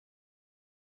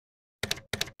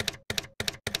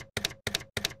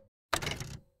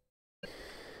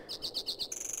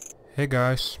Hey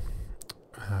guys,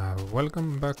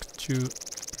 welcome back to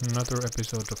another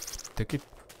episode of Tekkit,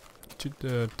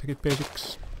 Tekkit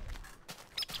Basics.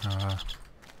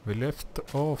 We left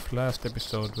off last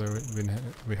episode where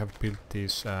we have built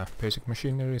this basic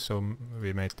machinery, so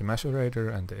we made the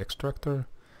macerator and the extractor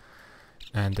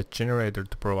and the generator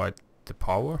to provide the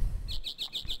power.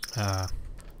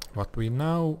 What we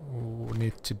now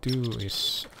need to do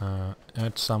is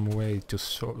add some way to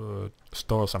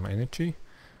store some energy.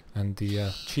 And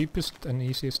the cheapest and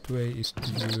easiest way is to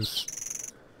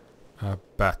use a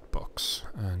Batbox,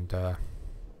 and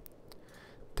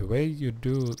the way you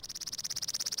do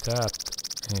that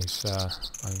is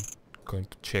I'm going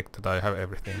to check that I have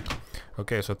everything.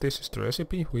 Okay, so this is the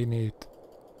recipe. We need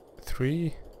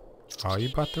 3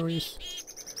 RE batteries.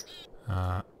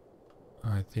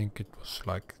 I think it was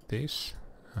like this,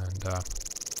 and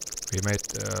we made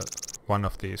one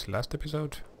of these last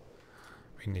episode.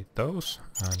 We need those,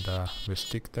 and we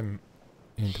stick them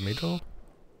in the middle.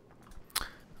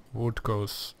 Wood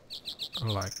goes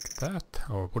like that,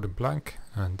 or wooden plank,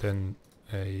 and then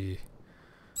a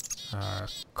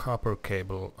copper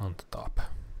cable on the top.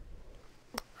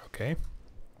 Okay.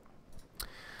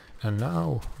 And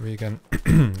now we can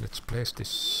let's place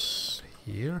this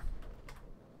here.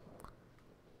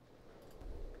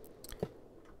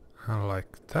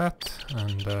 Like that,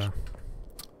 and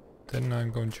then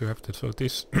I'm going to have to, so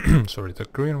this, sorry, the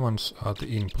green ones are the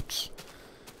inputs,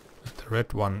 and the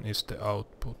red one is the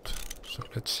output. So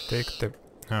let's take the,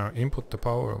 input the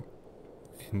power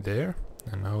in there,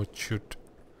 and now it should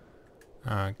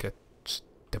get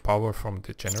the power from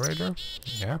the generator,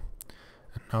 yeah.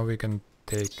 And now we can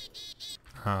take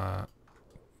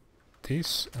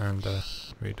this, and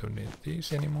we don't need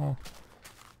these anymore.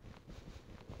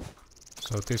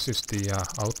 So this is the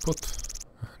output,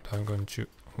 and I'm going to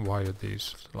wire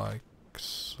these like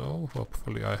so.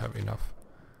 Hopefully I have enough.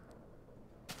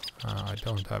 I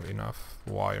don't have enough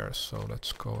wires, so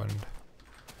let's go and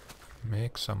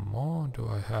make some more. Do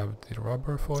I have the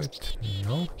rubber for it?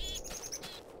 No.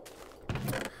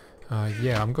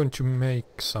 Yeah, I'm going to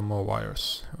make some more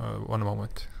wires. One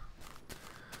moment.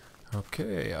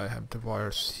 Okay, I have the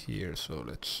wires here, so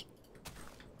let's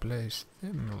place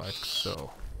them like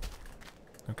so.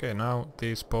 Okay, now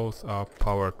these both are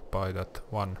powered by that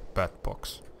one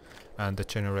Batbox, and the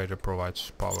generator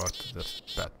provides power to the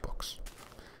Batbox.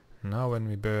 Now when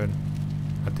we burn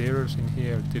materials in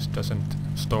here, this doesn't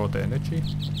store the energy,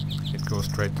 it goes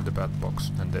straight to the Batbox,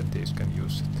 and then these can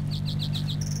use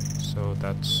it. So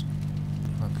that's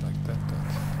not like that.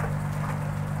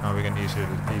 Now we can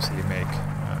easily make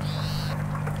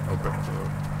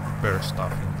burn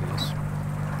stuff in these.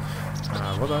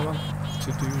 What I want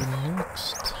to do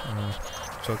next,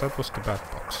 so that was the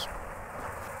Batbox,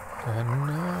 and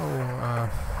now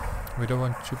we don't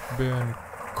want to burn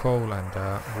coal and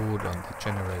wood on the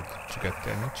generator to get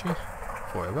the energy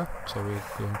forever, so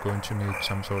we're going to need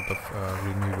some sort of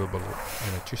renewable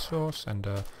energy source, and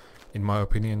in my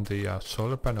opinion the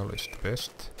solar panel is the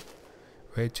best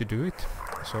way to do it.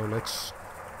 So let's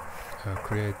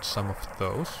create some of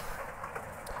those.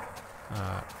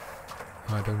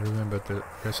 I don't remember the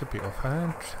recipe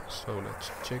offhand, so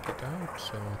let's check it out.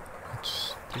 So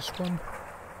it's this one.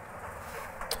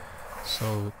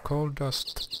 So coal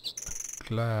dust,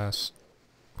 glass,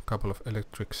 a couple of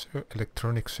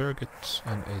electronic circuits,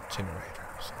 and a generator.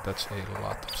 So that's a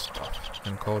lot of stuff.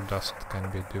 And coal dust can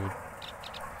be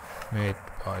made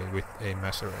with a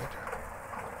macerator.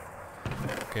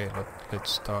 Okay,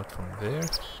 let's start from there.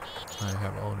 I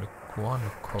have only 1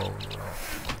 coal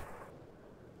left.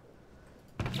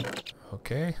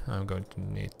 Okay, I'm going to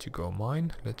need to go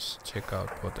mine. Let's check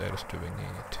out what else do we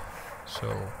need.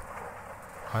 So,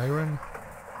 iron,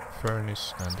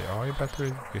 furnace, and the RE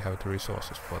battery. We have the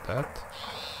resources for that.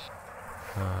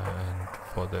 And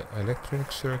for the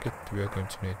electronic circuit, we are going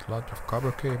to need a lot of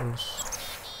copper cables,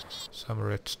 some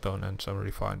redstone, and some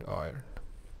refined iron.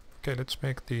 Okay, let's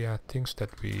make the things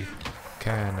that we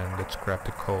can, and let's grab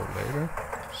the coal later.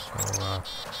 So,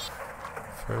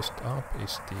 first up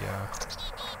is the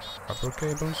copper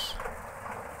cables.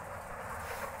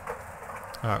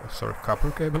 Sorry,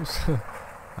 copper cables.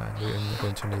 And we're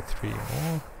going to need 3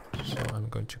 more. So I'm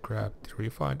going to grab the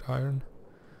refined iron.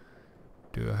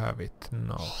 Do I have it?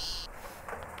 No.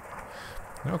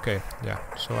 Okay, yeah.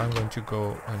 So I'm going to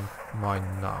go and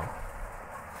mine now.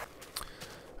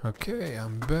 Okay,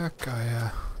 I'm back.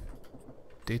 I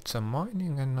did some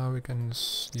mining, and now we can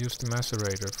use the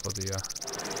macerator for the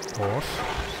ores,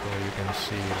 so you can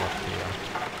see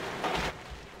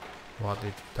what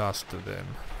it does to them.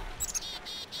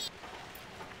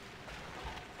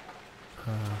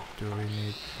 Do we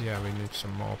need... yeah, we need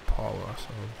some more power,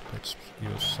 so let's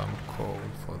use some coal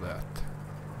for that.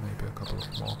 Maybe a couple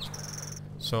of more.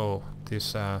 So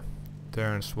this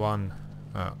turns one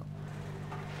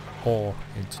ore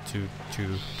into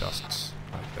two dusts,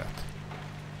 like that.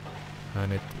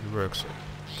 And it works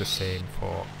the same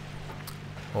for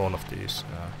all of these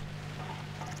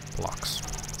blocks.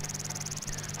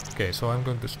 Okay, so I'm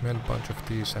going to smelt a bunch of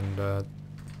these, and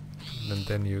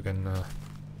then you can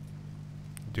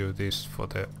do this for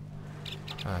the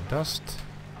dust.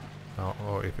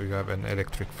 Or if you have an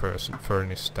electric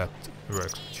furnace, that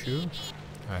works too.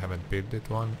 I haven't built it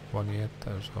one yet,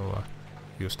 so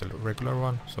use the regular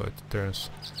one, so it turns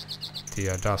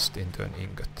the dust into an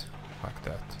ingot, like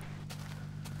that.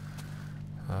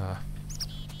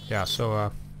 Yeah,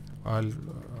 so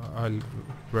I'll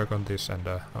work on this and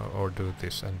or do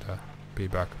this and be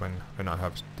back when I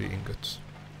have the ingots.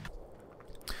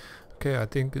 Okay, I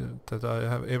think that I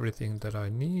have everything that I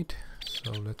need,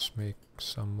 so let's make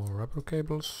some more rubber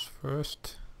cables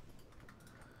first.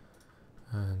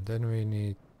 And then we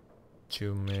need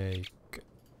to make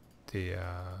the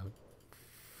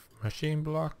machine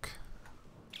block,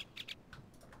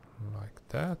 like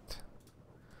that.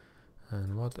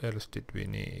 And what else did we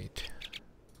need?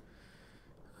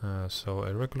 So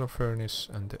a regular furnace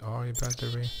and the RE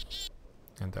battery.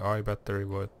 And the RE battery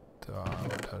would... I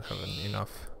don't have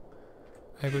enough.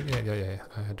 Yeah,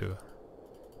 I do.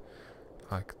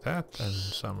 Like that, and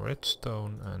some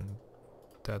redstone and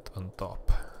that on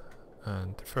top.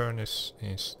 And the furnace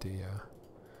is the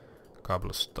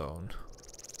cobblestone.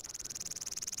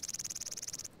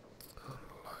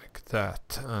 Like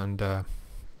that. And then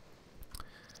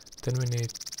we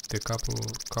need the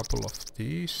couple of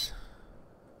these.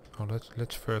 Oh,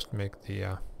 let's first make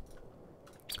the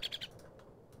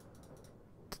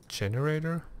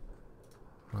generator,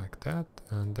 like that,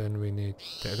 and then we need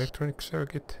the electronic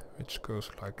circuit, which goes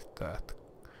like that.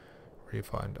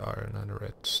 Refined iron and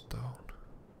redstone.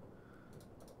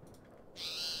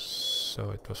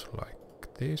 So it was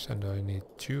like this, and I need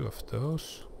 2 of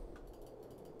those.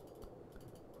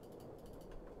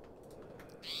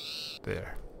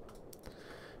 There.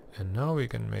 And now we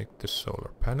can make the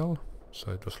solar panel.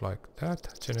 So it was like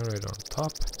that. Generator on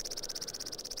top.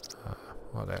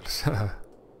 What else?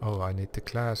 Oh, I need the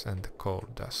glass and the coal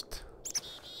dust.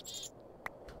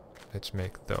 Let's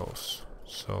make those.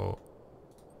 So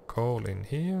coal in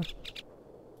here.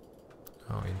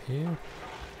 Oh, in here.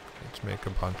 Let's make a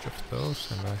bunch of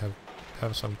those, and I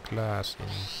have some glass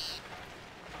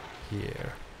in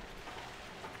here.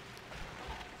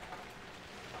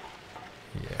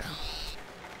 Yeah.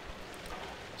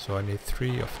 So I need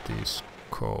 3 of these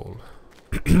coal,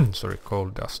 sorry, coal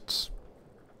dusts.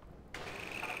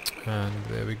 And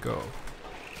there we go.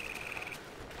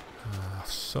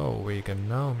 So we can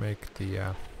now make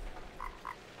the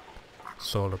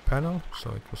solar panel.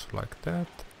 So it was like that.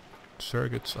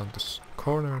 Circuits on the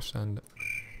corners and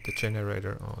the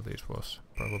generator. Oh, this was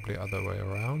probably other way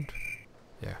around.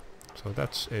 Yeah. So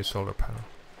that's a solar panel.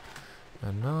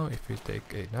 And now if we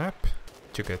take a nap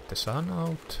to get the sun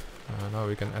out, now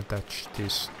we can attach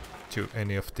this to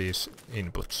any of these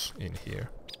inputs in here.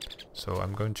 So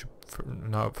I'm going to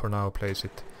for now place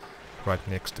it right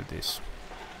next to this,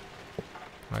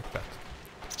 like that.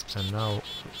 And now,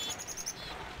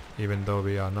 even though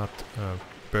we are not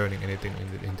burning anything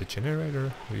in the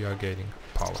generator, we are gaining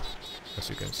power. As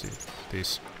you can see,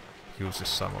 this uses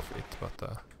some of it,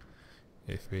 but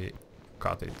if we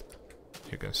cut it,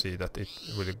 you can see that it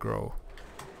will grow.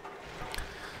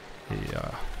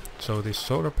 Yeah. So these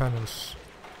solar panels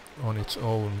on its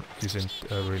own isn't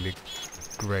a really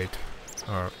great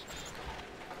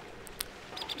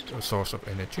source of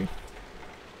energy,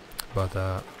 but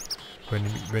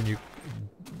when you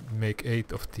make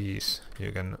 8 of these,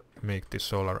 you can make the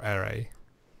solar array,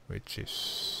 which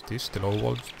is this, the low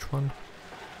voltage one,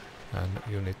 and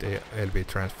you need a LV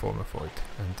transformer for it.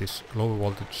 And this low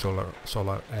voltage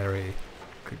solar array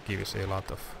gives a lot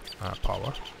of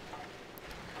power.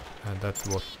 And that's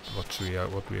what we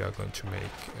are going to make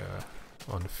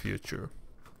on the future.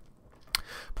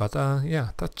 But yeah,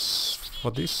 that's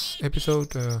for this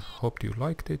episode. Hope you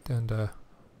liked it, and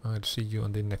I'll see you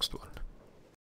on the next one.